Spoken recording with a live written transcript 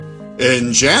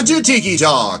Enchanted Tiki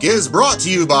Talk is brought to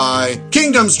you by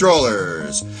Kingdom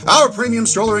Strollers. Our premium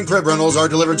stroller and crib rentals are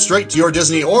delivered straight to your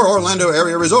Disney or Orlando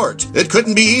area resort. It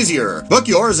couldn't be easier. Book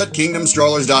yours at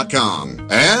kingdomstrollers.com.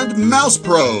 And Mouse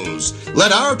Pros.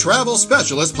 Let our travel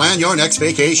specialist plan your next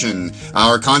vacation.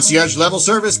 Our concierge level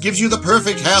service gives you the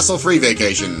perfect hassle-free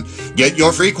vacation. Get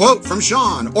your free quote from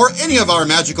Sean or any of our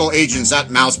magical agents at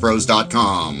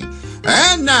mousepros.com.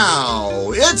 And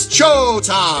now, it's show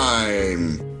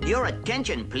time! Your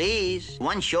attention, please.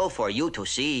 One show for you to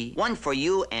see. One for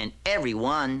you and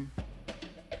everyone.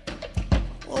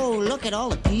 Oh, look at all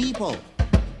the people.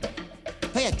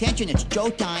 Pay attention, it's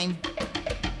showtime.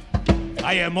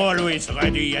 I am always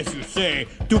ready, as you say,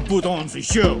 to put on the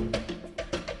show.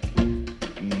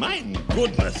 My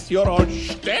goodness, you're all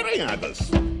staring at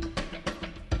us.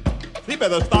 We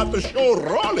better start the show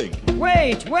rolling.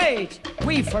 Wait!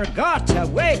 We forgot to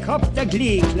wake up the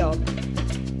Glee Club.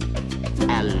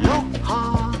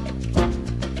 Aloha.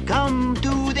 Come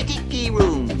to the Tiki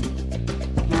Room.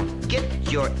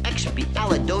 Get your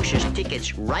Expialidocious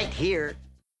tickets right here.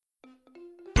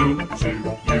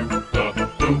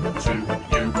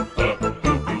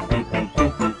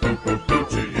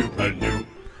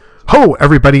 Hello,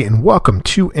 everybody, and welcome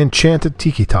to Enchanted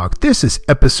Tiki Talk. This is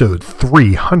episode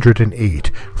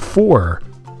 308 for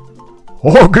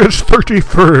August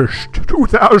 31st,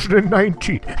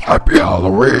 2019. Happy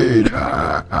Halloween!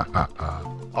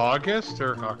 August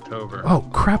or October? Oh,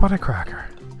 crap on a cracker.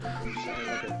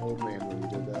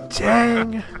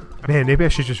 Dang. Man, maybe I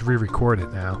should just re-record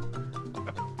it now.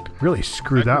 Really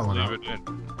screw that one up.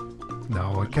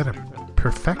 No, I gotta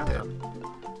perfect it.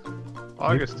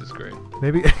 August is great.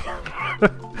 Maybe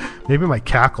maybe my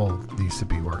cackle needs to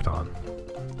be worked on.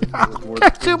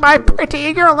 Get to my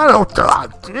pretty girl little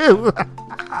dog too.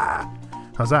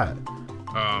 How's that?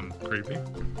 Creepy.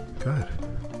 Good.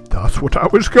 That's what I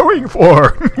was going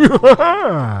for. No,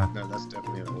 that's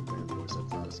definitely an old man voice.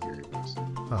 That's not a scary voice.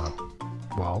 Oh,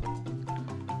 well,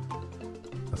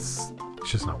 it's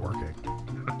just not working.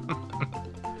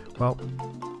 Well,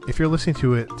 if you're listening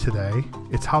to it today,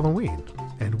 it's Halloween,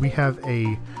 and we have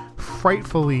a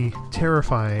frightfully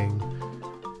terrifying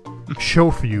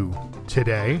show for you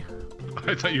today.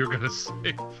 I thought you were going to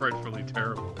say frightfully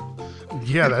terrible.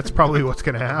 Yeah, that's probably what's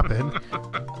going to happen.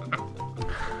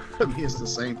 I mean, it's the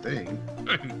same thing.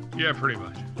 Yeah, pretty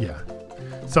much. Yeah.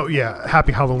 So, yeah,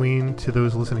 happy Halloween to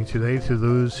those listening today. To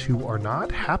those who are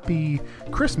not, happy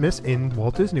Christmas in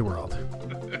Walt Disney World.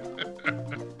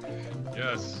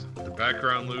 Yes, the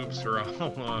background loops are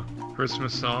all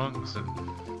Christmas songs, and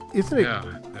isn't it? Yeah,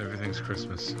 everything's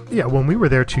Christmas. Yeah, when we were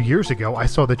there 2 years ago, I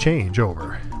saw the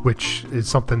changeover, which is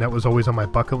something that was always on my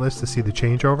bucket list to see the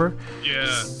changeover.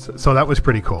 Yeah. So that was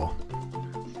pretty cool.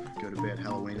 Go to bed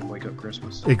Halloween and wake up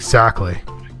Christmas. Exactly.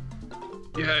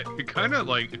 Yeah, it kind of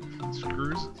like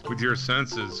screws with your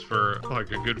senses for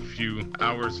like a good few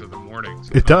hours of the morning.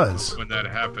 It does. When that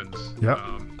happens. Yep.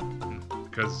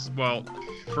 Because, well,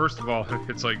 first of all,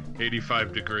 it's like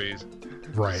 85 degrees.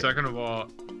 Right. Second of all,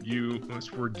 you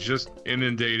were just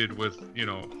inundated with,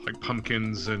 like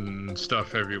pumpkins and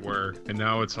stuff everywhere, and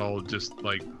now it's all just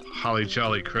like holly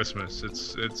jolly Christmas.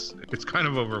 It's kind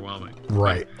of overwhelming.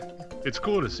 Right. It's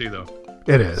cool to see though.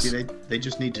 It is. See, they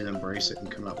just need to embrace it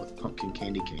and come out with pumpkin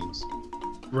candy canes.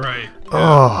 Right.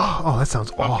 Yeah. Oh, that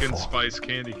sounds pumpkin awful. Spice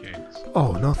candy canes.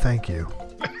 Oh no, thank you.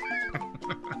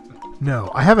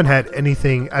 No, I haven't had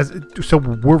anything. So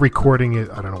we're recording it.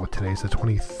 I don't know what today is. The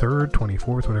 23rd,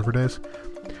 24th, whatever it is.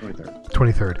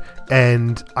 23rd.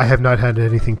 And I have not had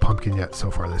anything pumpkin yet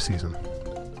so far this season.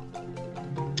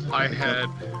 I had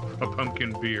a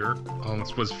pumpkin beer.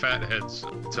 This was Fatheads.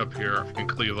 It's up here in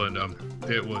Cleveland.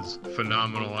 It was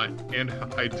phenomenal. I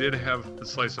did have a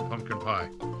slice of pumpkin pie.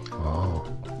 Oh.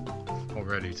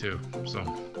 Already too. So.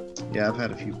 Yeah, I've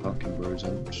had a few pumpkin brews.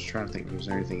 I'm just trying to think if there's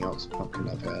anything else pumpkin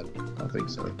I've had. I don't think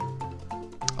so.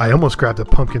 I almost grabbed a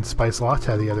pumpkin spice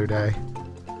latte the other day.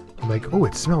 I'm like, oh,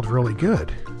 it smelled really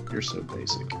good. You're so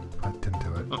basic. I didn't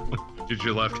do it. Did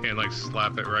your left hand like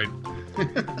slap it right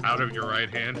out of your right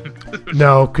hand?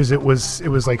 No, because it was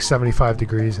like 75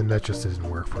 degrees, and that just doesn't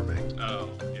work for me. Oh,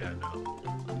 yeah,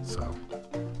 no. So,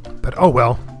 but oh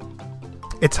well.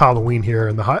 It's Halloween here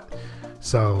in the hut.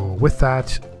 So with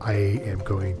that, I am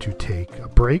going to take a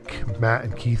break. Matt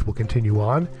and Keith will continue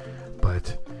on,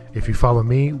 but if you follow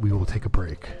me, we will take a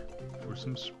break. For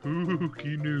some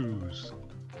spooky news.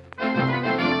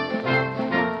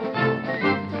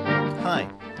 Hi,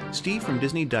 Steve from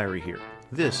Disney Diary here.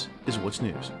 This is What's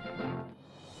News.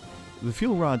 The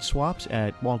fuel rod swaps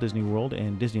at Walt Disney World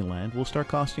and Disneyland will start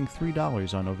costing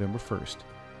 $3 on November 1st.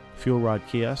 Fuel rod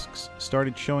kiosks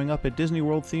started showing up at Disney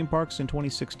World theme parks in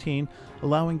 2016,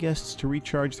 allowing guests to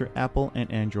recharge their Apple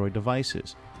and Android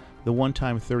devices. The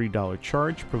one-time $30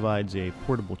 charge provides a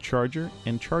portable charger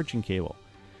and charging cable.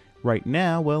 Right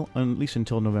now, well, at least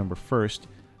until November 1st,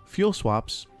 fuel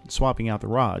swaps, swapping out the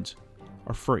rods,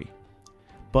 are free.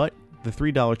 But the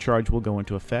 $3 charge will go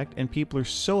into effect, and people are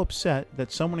so upset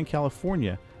that someone in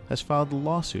California has filed a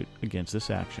lawsuit against this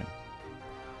action.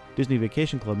 Disney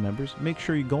Vacation Club members, make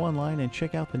sure you go online and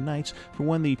check out the nights for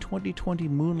when the 2020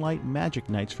 Moonlight Magic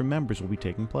Nights for members will be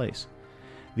taking place.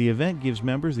 The event gives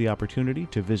members the opportunity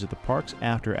to visit the parks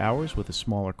after hours with a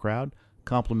smaller crowd,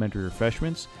 complimentary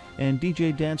refreshments, and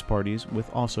DJ dance parties with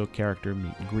also character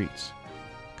meet and greets.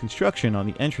 Construction on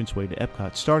the entranceway to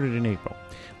Epcot started in April,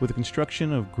 with the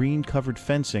construction of green-covered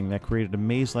fencing that created a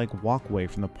maze-like walkway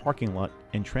from the parking lot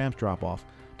and tram drop-off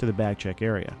to the bag check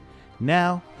area.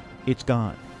 Now, it's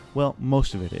gone. Well,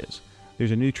 most of it is.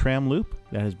 There's a new tram loop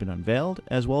that has been unveiled,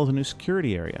 as well as a new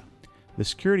security area. The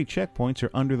security checkpoints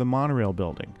are under the monorail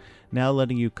building, now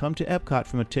letting you come to Epcot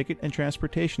from a ticket and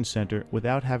transportation center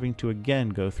without having to again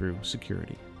go through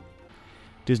security.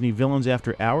 Disney Villains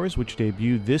After Hours, which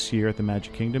debuted this year at the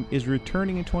Magic Kingdom, is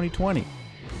returning in 2020.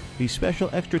 The special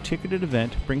extra ticketed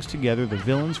event brings together the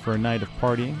villains for a night of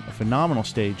partying, a phenomenal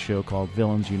stage show called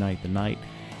Villains Unite the Night,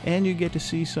 and you get to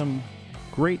see some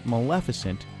great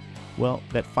Maleficent. Well,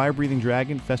 that fire-breathing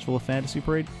dragon, Festival of Fantasy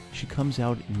Parade, she comes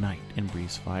out at night and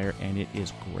breathes fire, and it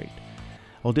is great.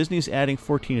 Well, Disney is adding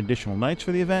 14 additional nights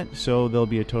for the event, so there'll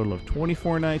be a total of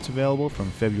 24 nights available from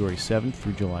February 7th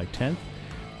through July 10th,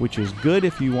 which is good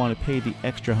if you want to pay the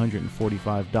extra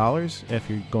 $145 if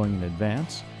you're going in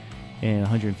advance, and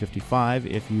 $155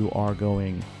 if you are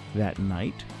going that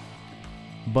night,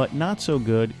 but not so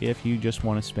good if you just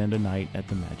want to spend a night at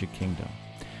the Magic Kingdom.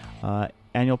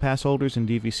 Annual pass holders and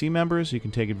DVC members, you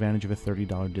can take advantage of a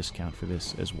 $30 discount for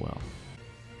this as well.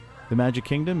 The Magic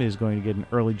Kingdom is going to get an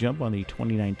early jump on the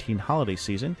 2019 holiday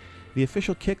season. The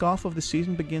official kickoff of the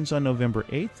season begins on November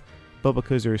 8th, but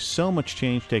because there is so much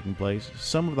change taking place,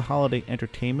 some of the holiday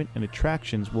entertainment and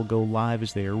attractions will go live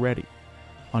as they are ready.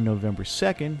 On November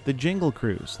 2nd, the Jingle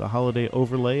Cruise, the holiday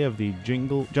overlay of the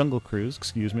Jungle Cruise,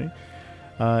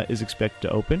 is expected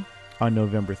to open. On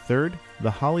November 3rd,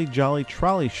 the Holly Jolly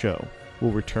Trolley Show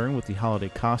will return with the holiday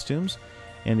costumes,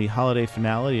 and the holiday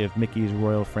finale of Mickey's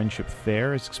Royal Friendship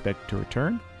Fair is expected to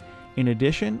return. In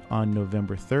addition, on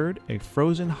November 3rd, a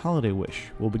Frozen Holiday Wish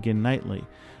will begin nightly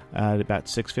at about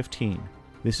 6:15.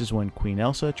 This is when Queen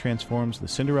Elsa transforms the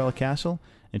Cinderella Castle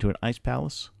into an ice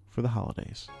palace for the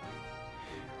holidays.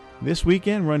 This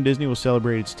weekend, Run Disney will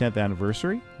celebrate its 10th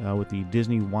anniversary with the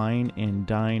Disney Wine and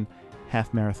Dine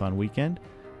Half Marathon Weekend.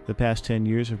 The past 10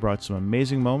 years have brought some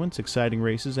amazing moments, exciting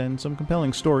races, and some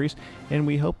compelling stories, and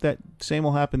we hope that same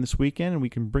will happen this weekend and we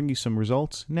can bring you some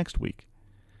results next week.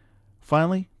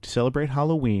 Finally, to celebrate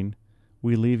Halloween,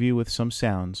 we leave you with some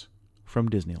sounds from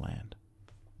Disneyland.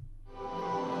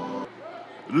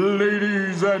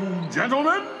 Ladies and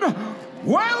gentlemen,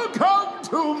 welcome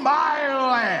to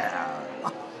my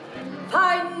lair.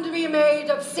 Find me made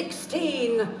of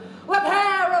 16, with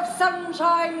hair of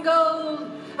sunshine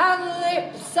gold, and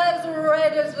lips as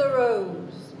red as the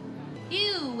rose.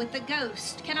 You with the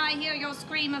ghost, can I hear your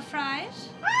scream of fright?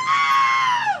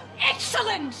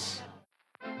 Excellent!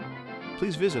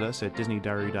 Please visit us at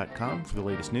DisneyDiary.com for the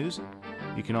latest news.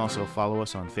 You can also follow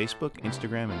us on Facebook,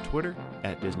 Instagram, and Twitter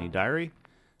at Disney Diary.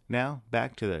 Now,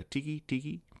 back to the Tiki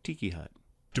Hut.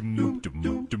 When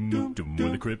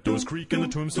the cryptos creak and the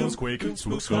tombstones quake,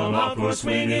 spooks come out for a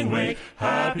swinging wake.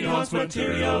 Happy haunts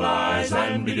materialize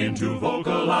and begin to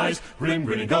vocalize. Grim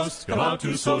grinning ghosts come out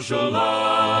to socialize.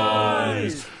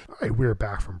 All right, we're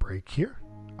back from break here.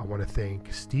 I want to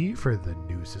thank Steve for the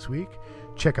news this week.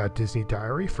 Check out Disney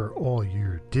Diary for all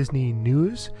your Disney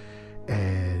news.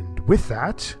 And with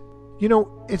that, you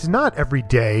know, it's not every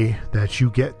day that you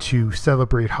get to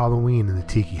celebrate Halloween in the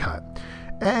Tiki Hut.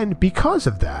 And because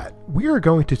of that, we are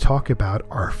going to talk about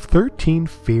our 13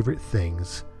 favorite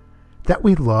things that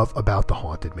we love about the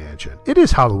Haunted Mansion. It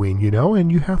is Halloween, you know,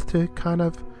 and you have to kind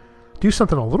of do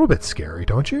something a little bit scary,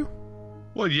 don't you?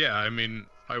 Well, yeah, I mean,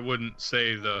 I wouldn't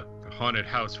say the haunted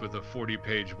house with a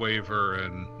 40-page waiver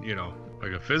and, you know,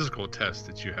 like a physical test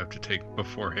that you have to take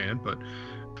beforehand, but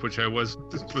which I was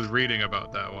reading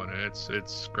about that one, and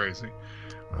it's crazy.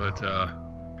 But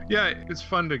yeah, it's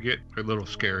fun to get a little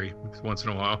scary once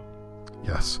in a while.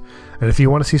 Yes. And if you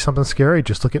want to see something scary,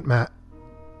 just look at Matt.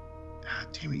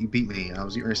 Damn it, you beat me. I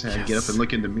was going to say I'd get up and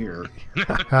look in the mirror.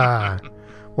 Well,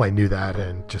 I knew that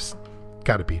and just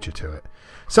got to beat you to it.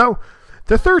 So,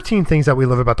 the 13 things that we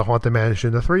love about the Haunted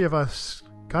Mansion, the three of us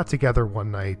got together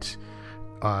one night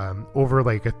over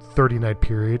like a 30-night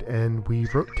period, and we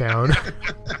wrote down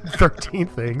 13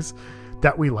 things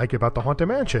that we like about the Haunted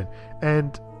Mansion.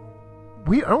 And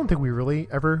I don't think we really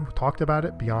ever talked about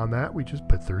it beyond that. We just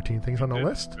put 13 things on the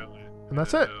list, and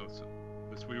that's it.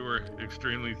 We were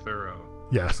extremely thorough.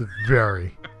 Yes,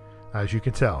 very, as you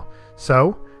can tell.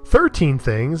 So, 13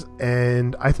 things,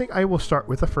 and I think I will start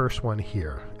with the first one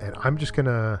here. And I'm just going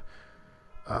to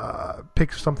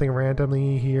pick something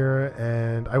randomly here,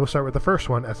 and I will start with the first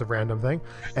one as a random thing.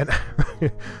 And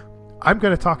I'm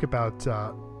going to talk about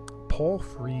Paul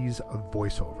Frees'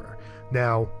 voiceover.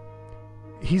 Now,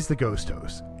 he's the ghost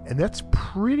host, and that's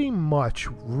pretty much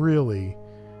really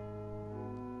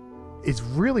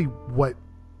what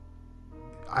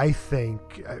I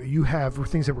think. You have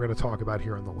things that we're going to talk about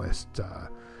here on the list,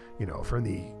 from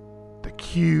the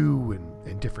queue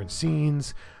and different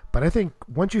scenes. But I think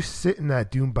once you sit in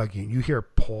that dune buggy and you hear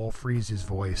Paul Frees'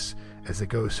 voice as the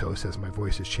ghost host, as my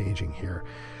voice is changing here,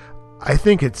 I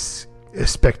think it's a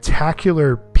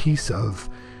spectacular piece of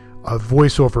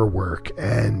voiceover work.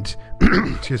 And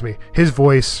excuse me, his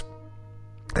voice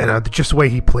and just the way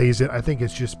he plays it, I think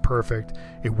it's just perfect.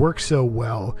 It works so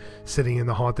well sitting in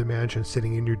the Haunted Mansion,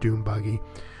 sitting in your dune buggy,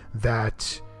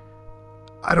 that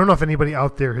I don't know if anybody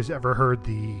out there has ever heard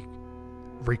the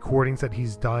recordings that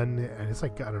he's done, and it's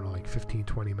like, I don't know, like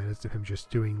 15-20 minutes of him just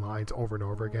doing lines over and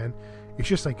over again. It's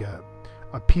just like a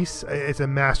piece. It's a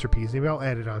masterpiece. Maybe I'll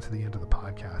add it on to the end of the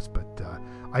podcast, but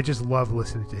I just love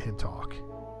listening to him talk.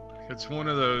 It's one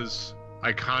of those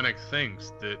iconic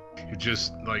things that you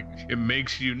just like, it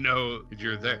makes you know that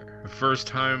you're there. The first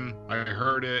time I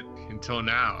heard it until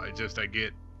now, I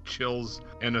get chills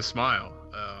and a smile.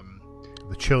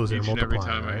 The chills each are and every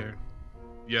multiplying, time I right? hear.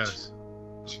 Yes.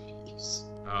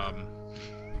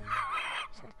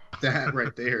 That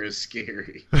right there is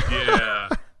scary. Yeah.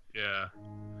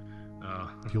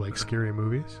 You like scary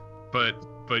movies? But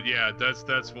yeah,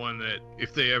 that's one that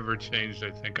if they ever changed,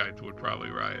 I think I would probably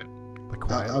riot. Like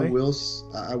quietly? I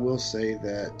will say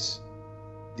that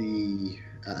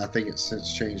I think it's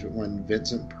since changed, but when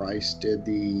Vincent Price did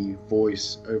the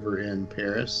voice over in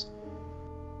Paris,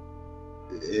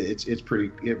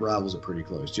 it rivals it pretty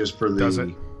close. Just for the, does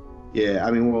it? Yeah,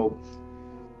 I mean, well,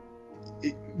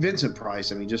 Vincent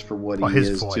Price, I mean, just for what he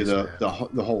is voice, to the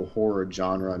whole horror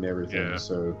genre and everything. Yeah.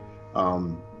 So,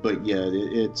 but yeah,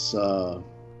 it's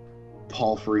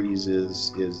Paul Frees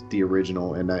is the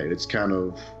original, and it's kind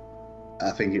of,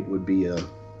 I think it would be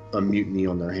a mutiny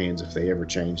on their hands if they ever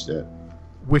changed it.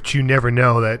 Which you never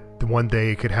know, that one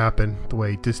day it could happen. The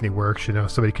way Disney works,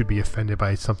 somebody could be offended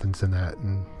by something's in that,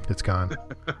 and it's gone.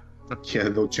 Yeah,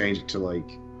 they'll change it to like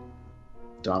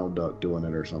Donald Duck doing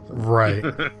it or something. Right.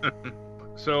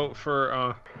 So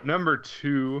for number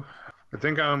 2, I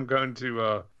think I'm going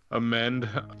to amend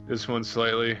this one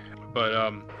slightly, but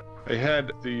I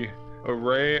had the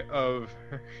array of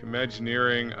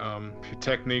Imagineering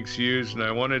techniques used, and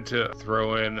I wanted to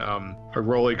throw in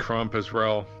Rolly Crump as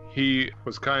well. He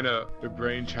was kind of the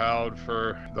brainchild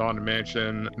for the Haunted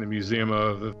Mansion and the Museum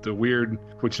of the Weird,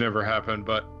 which never happened,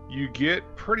 but you get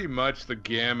pretty much the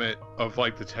gamut of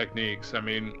like the techniques. I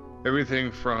mean,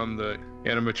 everything from the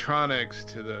animatronics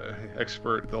to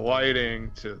the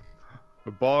lighting to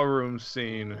the ballroom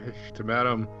scene to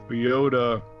Madame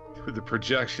Yoda to the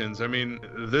projections. I mean,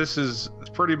 this is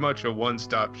pretty much a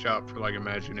one-stop shop for like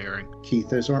Imagineering. Keith,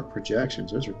 those aren't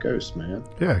projections; those are ghosts, man.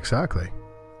 Yeah, exactly.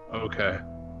 Okay.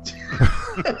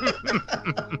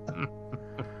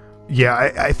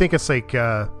 Yeah, I think it's like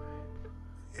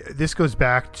this goes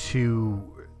back to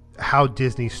how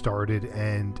Disney started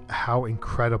and how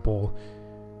incredible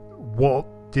Walt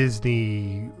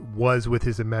Disney was with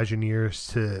his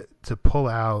Imagineers to pull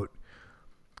out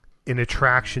an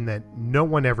attraction that no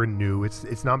one ever knew.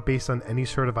 It's not based on any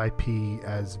sort of IP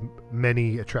as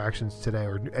many attractions today,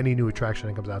 or any new attraction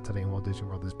that comes out today in Walt Disney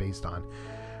World is based on.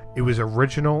 It was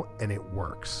original and it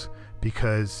works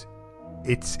because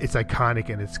it's iconic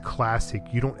and it's classic.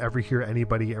 You don't ever hear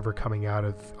anybody ever coming out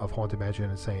of Haunted Mansion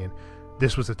and saying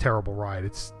this was a terrible ride.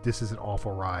 This is an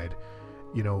awful ride,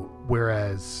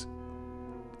 whereas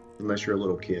unless you're a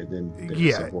little kid, then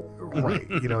yeah, right.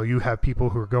 You have people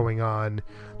who are going on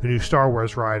the new Star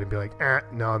Wars ride and be like,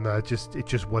 no, it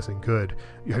just wasn't good.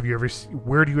 Where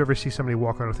do you ever see somebody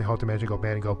walk on with the Haunted Mansion go,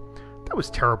 man, and go, that was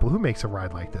terrible. Who makes a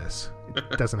ride like this?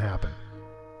 It doesn't happen.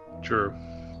 True.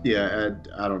 Yeah,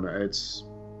 I don't know. It's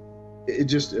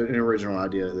just an original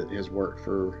idea that has worked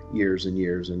for years and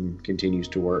years and continues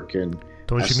to work. And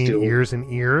don't you mean ears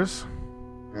and ears?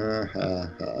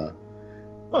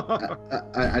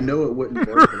 I know it wouldn't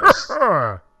work,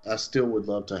 but I still would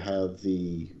love to have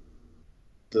the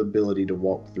the ability to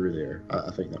walk through there. I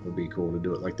think that would be cool to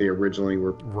do it like they originally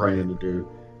were planning to do,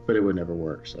 but it would never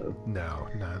work. So no,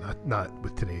 not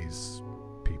with today's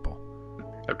people.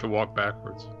 Have to walk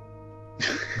backwards.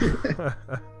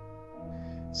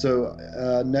 So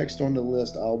next on the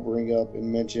list, I'll bring up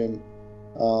and mention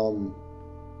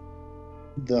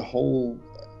the whole,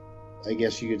 I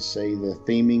guess you could say, the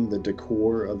theming, the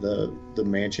decor of the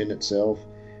mansion itself.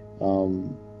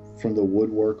 From the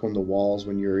woodwork on the walls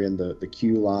when you're in the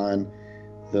queue line,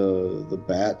 the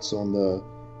bats on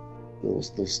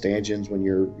the stanchions when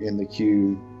you're in the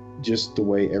queue, just the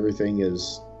way everything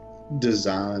is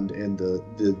designed, and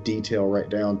the detail right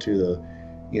down to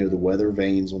the weather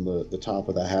vanes on the top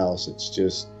of the house. It's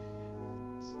just,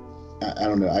 I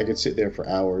don't know, I could sit there for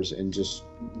hours and just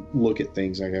look at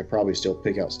things. I could probably still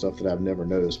pick out stuff that I've never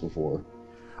noticed before.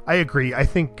 I agree. I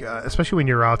think especially when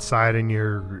you're outside and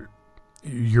you're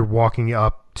walking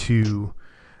up to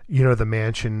the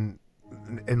mansion,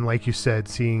 and like you said,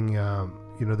 seeing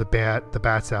the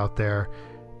bats out there,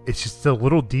 it's just the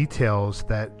little details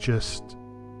that just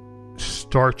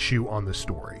start you on the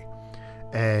story,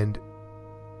 and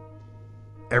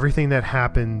everything that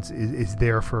happens is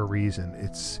there for a reason.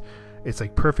 It's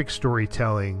like perfect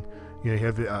storytelling. You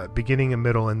have a beginning, a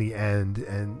middle, and the end.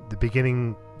 And the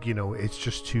beginning, it's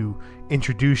just to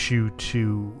introduce you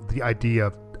to the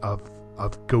idea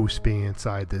of ghosts being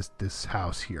inside this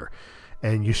house here,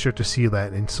 and you start to see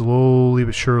that, and slowly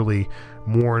but surely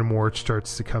more and more it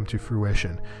starts to come to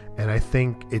fruition. And I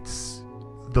think it's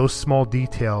those small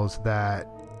details that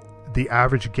the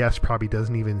average guest probably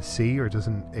doesn't even see, or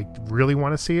doesn't really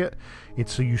want to see it, and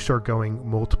so you start going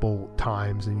multiple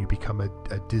times and you become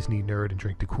a Disney nerd and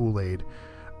drink the Kool-Aid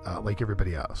like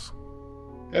everybody else.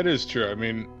 That is true. I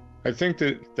mean, I think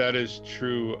that is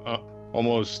true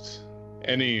almost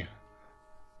any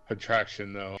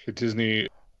attraction, though. Disney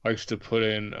likes to put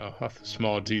in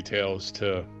small details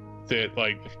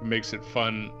that makes it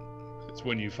fun. It's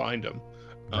when you find them.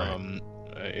 Right.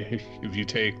 If you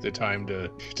take the time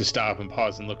to stop and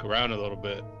pause and look around a little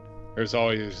bit, there's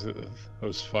always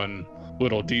those fun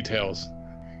little details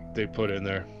they put in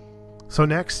there. So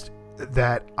next,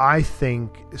 that I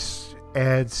think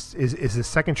adds is the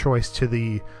second choice to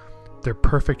their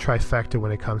perfect trifecta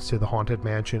when it comes to the Haunted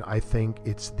Mansion. I think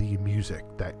it's the music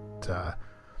that,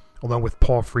 along with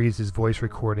Paul Frees's voice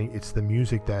recording, it's the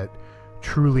music that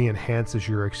truly enhances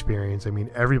your experience. I mean,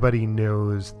 everybody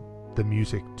knows the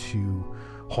music to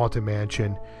Haunted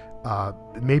Mansion.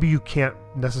 Maybe you can't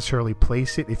necessarily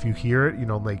place it if you hear it.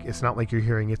 It's not like you're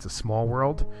hearing It's a Small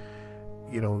World.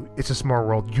 It's a Small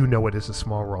World. What It's a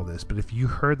Small World is. But if you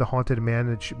heard the Haunted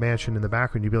Mansion in the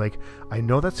background, you'd be like, I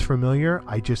know that's familiar.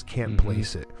 I just can't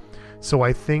place it. So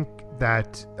I think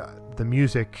that the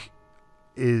music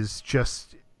is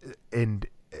just an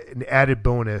added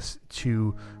bonus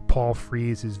to Paul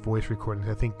Frees's voice recordings.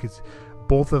 I think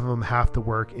both of them have to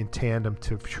work in tandem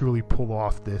to truly pull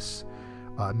off this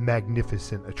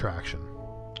magnificent attraction.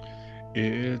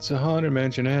 It's a Haunted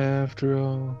Mansion after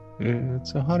all.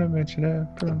 It's a Haunted Mansion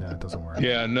after all. No, it doesn't work.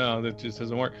 Yeah, no, that just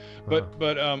doesn't work.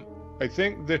 But I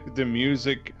think that the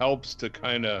music helps to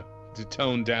kind of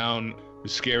tone down the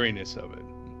scariness of it,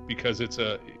 because it's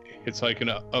like an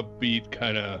upbeat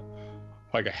kind of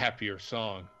like a happier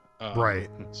song. Right.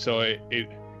 So it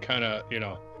kind of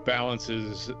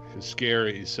balances the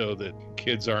scary so that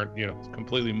kids aren't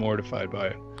completely mortified by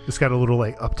it. It's got a little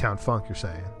like Uptown Funk, you're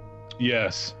saying?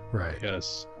 Yes. Right.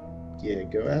 Yes. Yeah,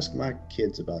 go ask my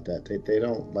kids about that. They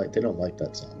don't like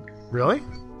that song. Really?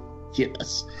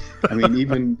 Yes. I mean,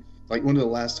 even like one of the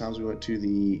last times we went to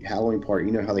the Halloween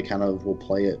party, how they kind of will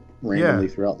play it randomly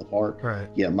throughout the park. Right.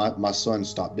 Yeah, my son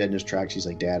stopped dead in his tracks. He's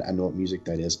like, Dad, I know what music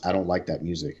that is. I don't like that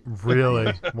music.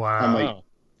 Really? Wow.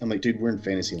 I'm like, dude, we're in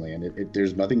Fantasyland.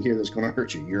 There's nothing here that's going to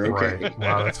hurt you. You're okay. Right.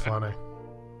 Wow, that's funny.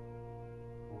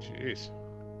 Jeez.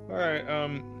 All right.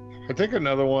 I think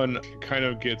another one kind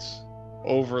of gets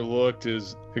overlooked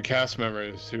is the cast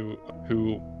members who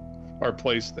are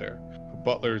placed there, the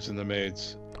butlers and the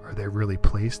maids. Are they really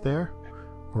placed there,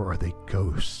 or are they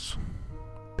ghosts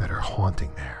that are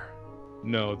haunting there?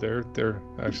 No, they're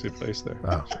actually placed there.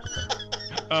 Oh.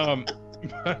 Okay.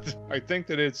 But I think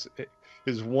that it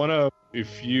is one of a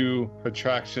few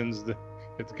attractions that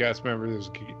the cast members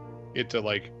get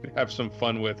to have some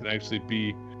fun with and actually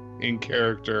be in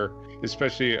character,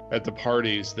 especially at the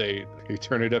parties. They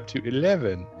turn it up to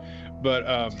 11, but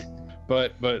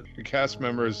the cast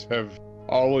members have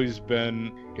always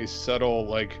been a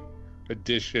subtle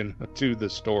addition to the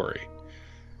story,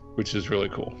 which is really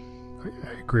cool.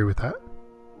 I agree with that.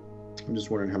 I'm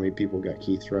just wondering how many people got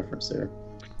Keith's reference there.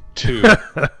 2.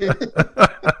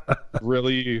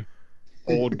 Really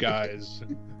old guys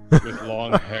with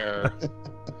long hair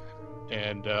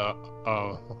and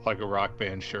like a Rock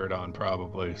Band shirt on,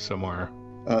 probably somewhere.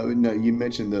 No, you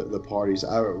mentioned the parties.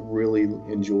 I really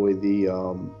enjoy the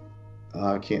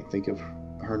I can't think of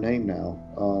her name now.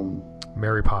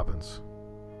 Mary Poppins.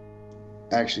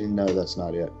 Actually, no, that's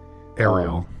not it.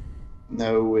 Ariel.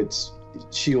 No,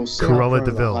 she'll sit Cruella out front of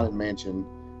the DeVille. Haunted Mansion.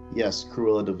 Yes,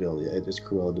 Cruella DeVille. Yeah, it is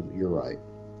Cruella DeVille. You're right.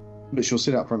 But she'll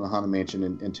sit out front of the Haunted Mansion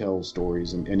and tell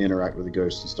stories and interact with the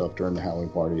ghosts and stuff during the Halloween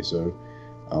party. So,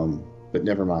 but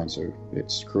never mind. So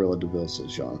it's Cruella DeVille,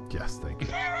 says Sean. Yes, thank you.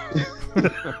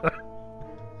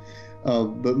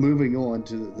 But moving on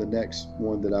to the next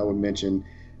one that I would mention,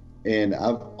 and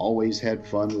I've always had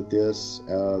fun with this.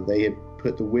 They had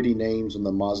put the witty names on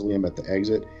the mausoleum at the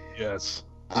exit. Yes.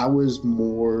 I was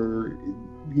more,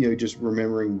 just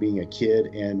remembering being a kid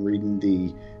and reading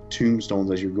the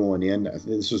tombstones as you're going in.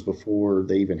 This was before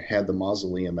they even had the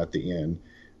mausoleum at the end.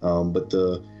 But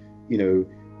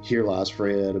here lies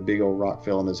Fred, a big old rock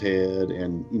fell on his head,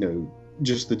 and,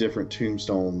 just the different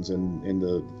tombstones and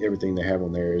the everything they have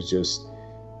on there is just,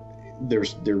 they're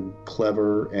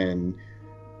clever and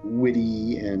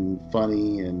witty and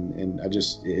funny, and it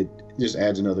just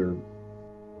adds another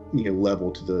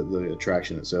level to the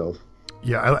attraction itself.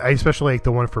 Yeah, I especially like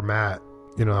the one for Matt.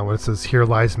 When it says, "Here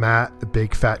lies Matt, the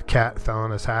big fat cat fell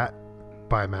on his hat,"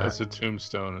 by Matt. That's a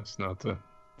tombstone. It's not the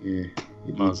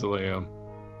mausoleum.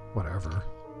 Whatever.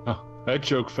 Oh, that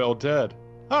joke fell dead.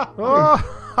 Alright,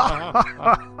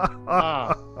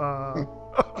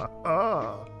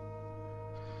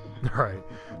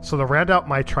 so to round out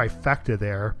my trifecta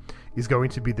there is going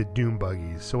to be the Doom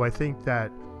Buggies. So I think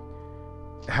that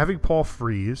having Paul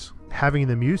Frees, having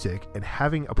the music, and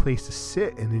having a place to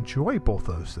sit and enjoy both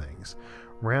those things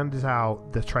rounds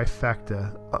out the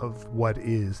trifecta of what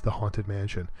is the Haunted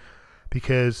Mansion.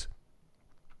 Because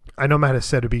I know Matt has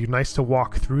said it'd be nice to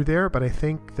walk through there, but I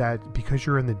think that because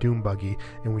you're in the Doom Buggy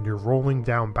and when you're rolling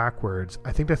down backwards,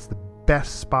 I think that's the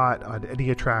best spot on any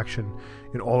attraction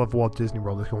in all of Walt Disney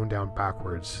World, is going down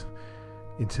backwards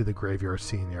into the graveyard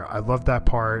scene there. I love that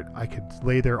part. I could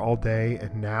lay there all day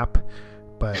and nap,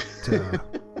 but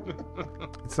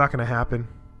it's not going to happen.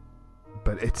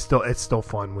 But it's still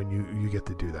fun when you get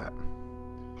to do that.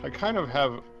 I kind of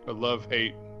have a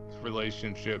love-hate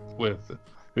relationship with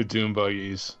the Doom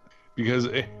Buggies, because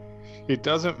it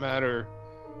doesn't matter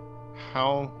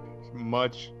how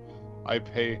much I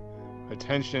pay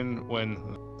attention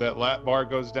when that lap bar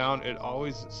goes down, it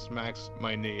always smacks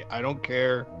my knee. I don't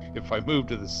care if I move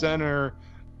to the center,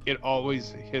 it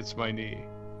always hits my knee.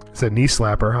 It's a knee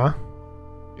slapper, huh?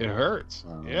 It hurts.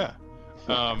 Yeah.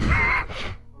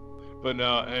 But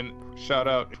no, and shout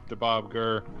out to Bob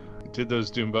Gurr, did those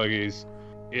Doom Buggies.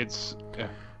 It's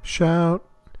shout,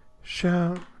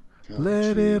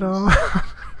 let it all.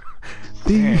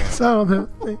 These are the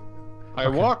things. I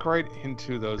walk right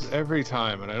into those every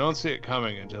time, and I don't see it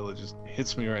coming until it just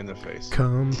hits me right in the face.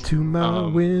 Come to my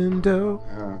window.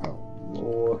 Oh,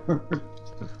 Lord.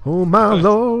 Oh, my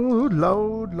Lord.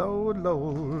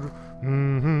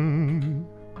 Mm-hmm.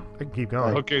 I can keep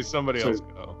going. Okay, somebody else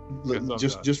go.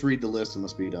 Just read the list and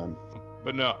let's be done.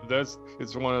 But no, it's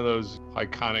one of those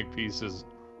iconic pieces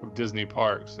of Disney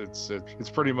parks. It's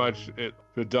pretty much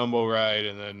the Dumbo ride,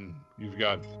 and then you've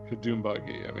got the Doom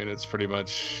Buggy. I mean, it's pretty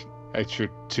much at your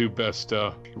two best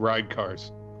ride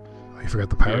cars. Oh, you forgot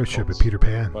the pirate ship at Peter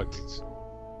Pan. Buggies.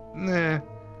 Nah.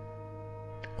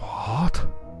 What?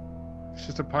 It's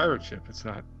just a pirate ship. It's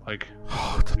not like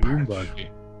it's a Doom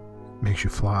Buggy. Makes you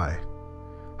fly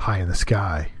high in the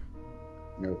sky.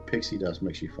 No, Pixie Dust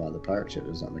makes you fly. The pirate ship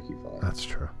does not make you fly. That's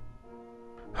true.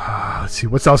 Let's see,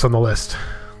 what's else on the list?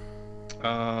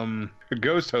 A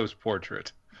ghost host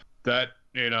portrait. That,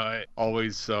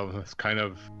 always kind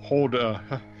of hold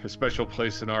a special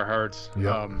place in our hearts.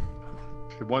 Yep.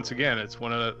 Once again, it's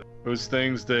one of those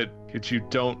things that you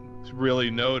don't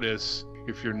really notice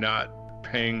if you're not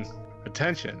paying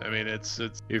attention. I mean, it's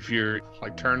if you're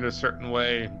like turned a certain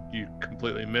way, you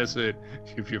completely miss it.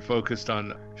 If you're focused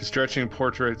on stretching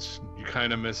portraits, you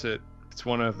kind of miss it. It's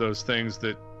one of those things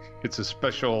that it's a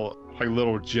special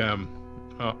little gem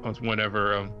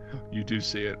whenever you do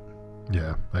see it.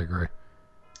 Yeah, I agree.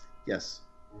 Yes.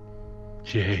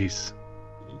 Jeez.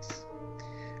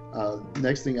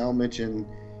 Next thing I'll mention,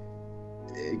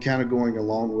 kind of going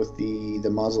along with the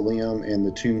mausoleum and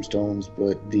the tombstones,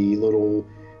 but the little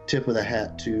tip of the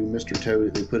hat to Mr. Toad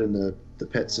that they put in the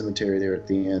pet cemetery there at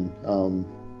the end.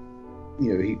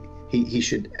 He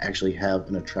should actually have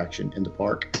an attraction in the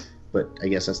park, but I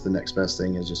guess that's the next best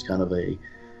thing, is just kind of a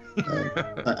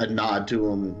a nod to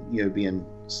him, being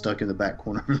stuck in the back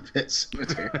corner of the pet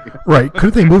cemetery. Right.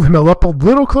 Couldn't they move him up a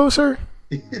little closer?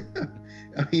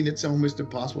 I mean, it's almost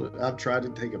impossible. I've tried to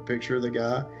take a picture of the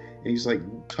guy, and he's like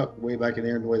tucked way back in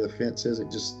there, and the way the fence is, it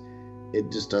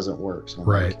just doesn't work. So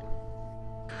right.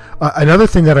 Another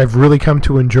thing that I've really come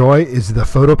to enjoy is the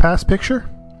PhotoPass picture,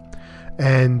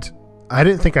 and I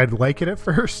didn't think I'd like it at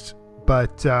first,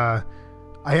 but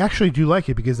I actually do like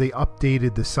it because they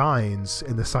updated the signs,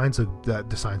 and the signs of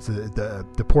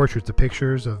the portraits, the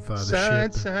pictures of the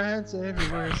ship. Signs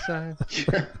everywhere, signs.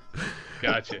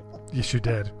 Gotcha. Yes, you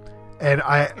did. And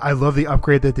I love the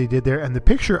upgrade that they did there, and the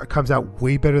picture comes out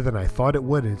way better than I thought it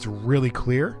would, and it's really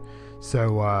clear.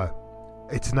 So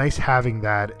it's nice having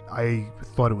that. I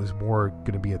thought it was more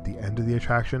going to be at the end of the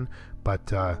attraction,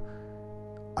 but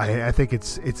I think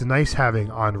it's nice having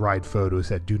on-ride photos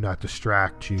that do not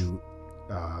distract you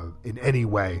in any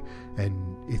way,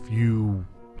 and if you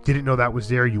didn't know that was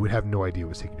there, you would have no idea it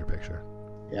was taking your picture.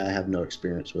 Yeah, I have no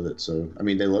experience with it, so I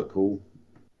mean, they look cool.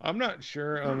 I'm not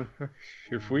sure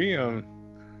if we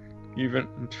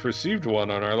even received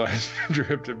one on our last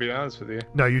trip, to be honest with you.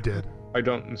 No, you did. I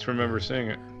don't remember seeing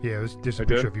it. Yeah, it was just a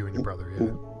picture of you and your brother. Yeah.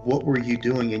 What were you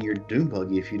doing in your dune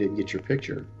buggy if you didn't get your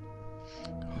picture?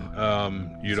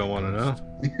 You don't want to know.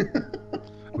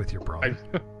 With your brother.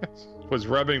 I was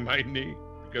rubbing my knee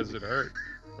because it hurt.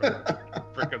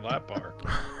 Freaking lap bar.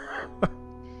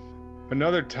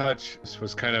 Another touch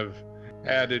was kind of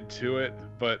added to it,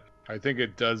 but I think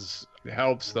it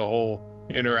helps the whole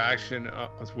interaction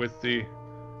with the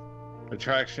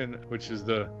attraction, which is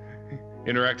the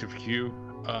interactive queue.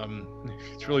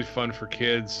 It's really fun for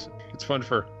kids. It's fun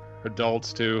for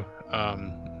adults too,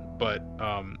 but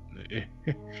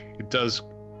it does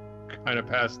kind of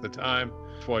pass the time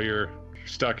while you're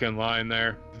stuck in line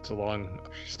there. It's a long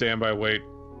standby wait.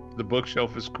 The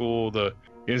bookshelf is cool. The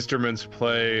instruments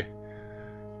play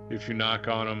if you knock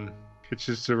on them. It's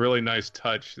just a really nice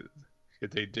touch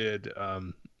that they did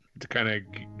to kind of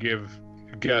give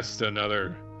guests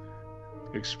another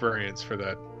experience for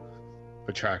that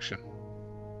attraction.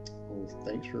 Well,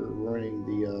 thanks for ruining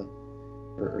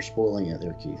or spoiling it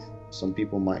there, Keith. Some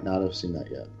people might not have seen that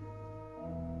yet.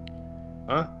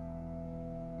 Huh?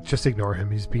 Just ignore him.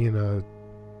 He's being a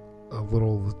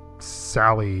little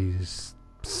Sally's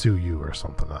sue you or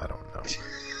something. I don't know.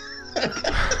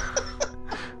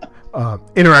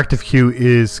 Interactive queue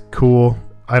is cool.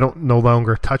 I don't no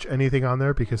longer touch anything on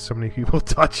there because so many people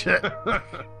touch it.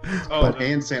 But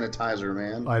hand sanitizer,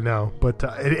 man. I know, but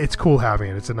it's cool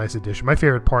having it. It's a nice addition. My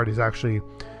favorite part is actually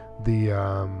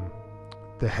the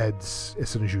heads as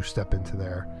soon as you step into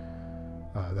there.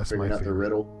 That's my favorite. The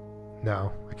riddle?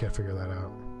 No, I can't figure that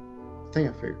out. I think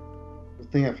I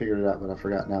figured it out, but I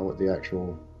forgot now what the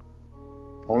actual.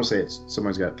 I want to say it's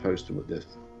somebody's got it posted with this.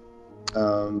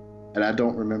 And I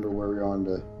don't remember where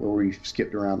we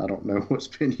skipped around. I don't know what's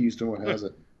been used and what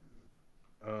hasn't.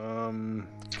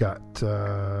 Got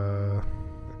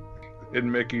hidden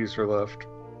Mickeys are left.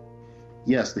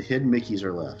 Yes, the hidden Mickeys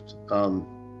are left.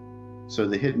 So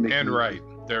the hidden Mickey. And right,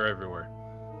 they're everywhere.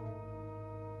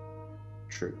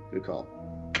 True, good call.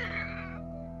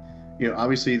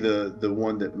 Obviously the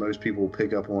one that most people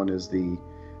pick up on is the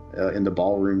in the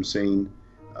ballroom scene.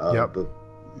 Yep.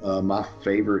 But my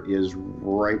favorite is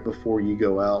right before you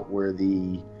go out, where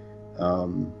the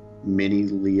mini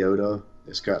Leota.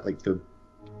 It's got like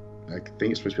I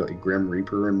think it's supposed to be like Grim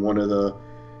Reaper in one of the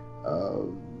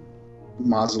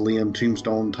mausoleum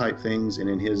tombstone type things, and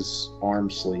in his arm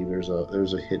sleeve there's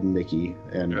a hidden Mickey,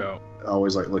 and I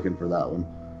always like looking for that one.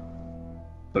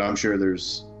 But I'm sure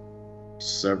there's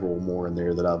several more in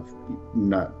there that I'm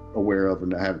not aware of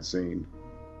and I haven't seen.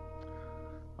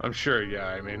 I'm sure, yeah.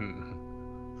 I mean,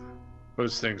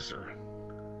 those things are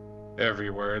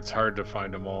everywhere. It's hard to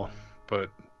find them all, but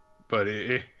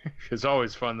it's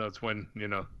always fun. That's when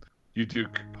you do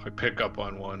pick up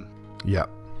on one. Yep,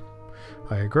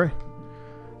 I agree.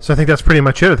 So I think that's pretty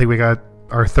much it. I think we got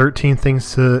our 13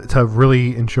 things to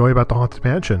really enjoy about the Haunted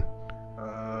Mansion.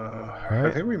 Right.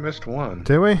 I think we missed one.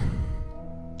 Did we?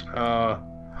 I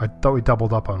thought we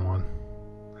doubled up on one.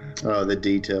 The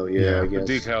detail, yeah. I guess. The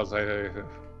details, I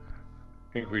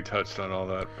think we touched on all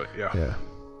that, but yeah. Yeah.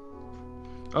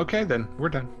 Okay, then we're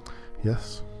done.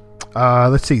 Yes.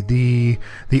 Let's see.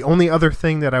 The only other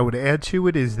thing that I would add to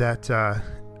it is that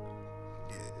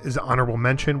as an honorable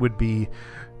mention would be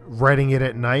riding it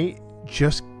at night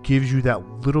just gives you that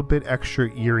little bit extra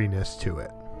eeriness to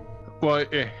it. Well,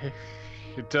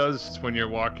 it does when you're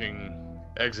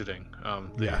exiting.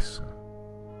 Yes.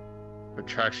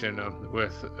 Attraction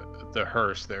with the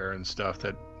hearse there and stuff.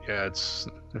 That it's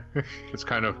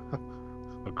kind of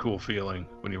a cool feeling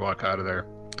when you walk out of there,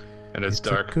 and it's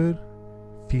dark. A good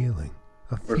feeling.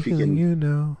 A Or if you feeling can- you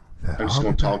know that I'm just I'll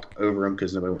going be to back. talk over him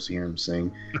because nobody wants to hear him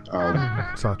sing.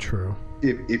 It's not true.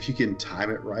 If you can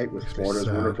time it right with Florida's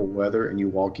sad. wonderful weather, and you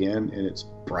walk in and it's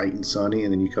bright and sunny,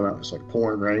 and then you come out and it's like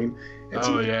pouring rain. It's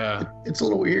it's a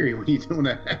little eerie when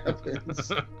that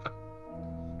happens.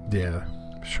 Yeah,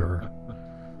 sure.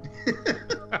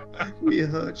 We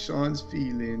hurt Sean's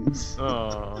feelings.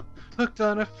 Oh, hooked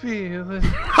on a feeling.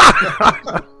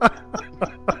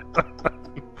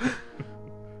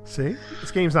 See,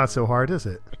 this game's not so hard, is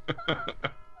it?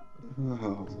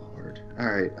 Oh Lord! All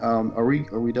right, are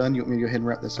we done? You want me to go ahead and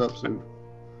wrap this up? So,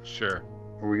 Sure.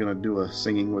 are we gonna do a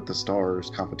singing with the stars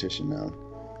competition now?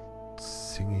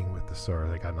 Singing with the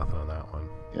stars. I got nothing on that one.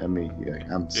 Yeah,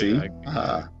 I'm see.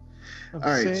 I'm All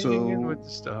right, singing so with the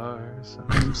stars.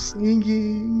 I'm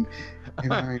singing,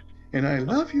 and I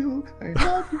love you. I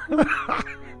love you.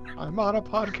 I'm on a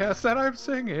podcast and I'm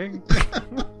singing.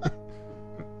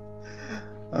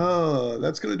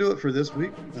 That's going to do it for this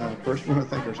week. First, we want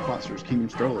to thank our sponsors, Kingdom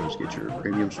Strollers. Get your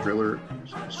premium stroller.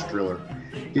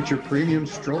 Get your premium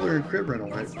stroller and crib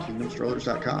rental at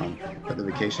KingdomStrollers.com. Let the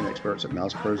vacation experts at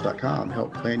MousePros.com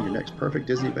help plan your next perfect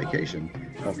Disney vacation.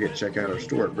 Don't forget to check out our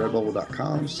store at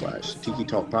redbubble.com/Tiki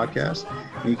Talk Podcast.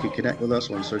 And you can connect with us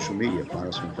on social media. Find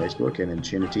us on Facebook and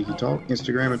Enchanted Tiki Talk.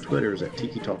 Instagram and Twitter is at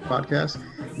Tiki Talk Podcast.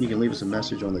 You can leave us a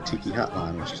message on the Tiki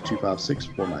Hotline, which is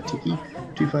 256-4MY-TIKI,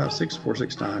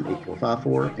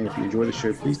 256-469-8454. And if you enjoy the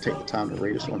show, please take the time to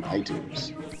rate us on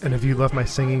iTunes. And if you love my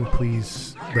singing,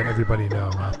 please let everybody know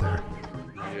out there.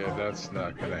 Yeah, that's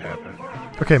not gonna happen.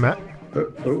 Okay, Matt.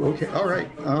 Okay, all right.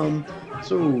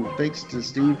 So thanks to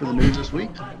Steve for the news this week.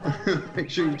 Make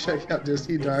sure you check out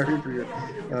Disney Diary for your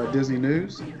Disney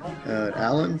news.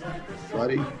 Alan,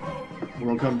 Buddy, we're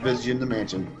gonna come visit you in the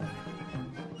mansion.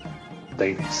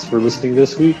 Thanks for listening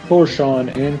this week. For Sean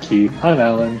and Keith, I'm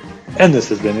Alan, and this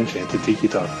has been Enchanted Tiki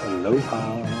Talk.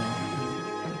 Aloha.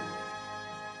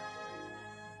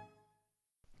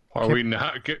 Are we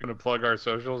not going to plug our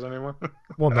socials anymore?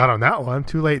 Well, not on that one.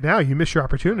 Too late now. You missed your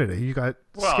opportunity. You got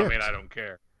Well, skipped. I mean, I don't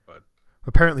care, but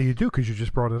Apparently you do because you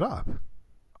just brought it up.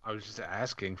 I was just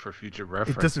asking for future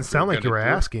reference. It doesn't if sound we're like you were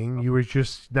gonna do it. asking. You were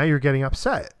just, now you're getting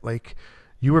upset. Like,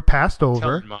 you were passed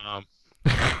over. Tell Mom.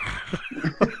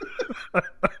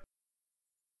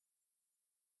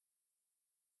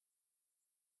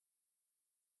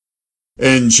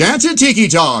 Enchanted Tiki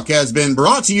Talk has been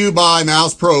brought to you by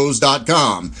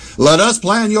MousePros.com. Let us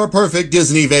plan your perfect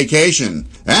Disney vacation.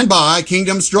 And by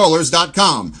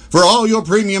KingdomStrollers.com for all your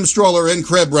premium stroller and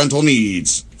crib rental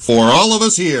needs. For all of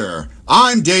us here,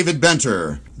 I'm David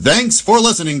Benter. Thanks for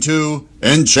listening to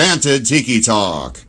Enchanted Tiki Talk.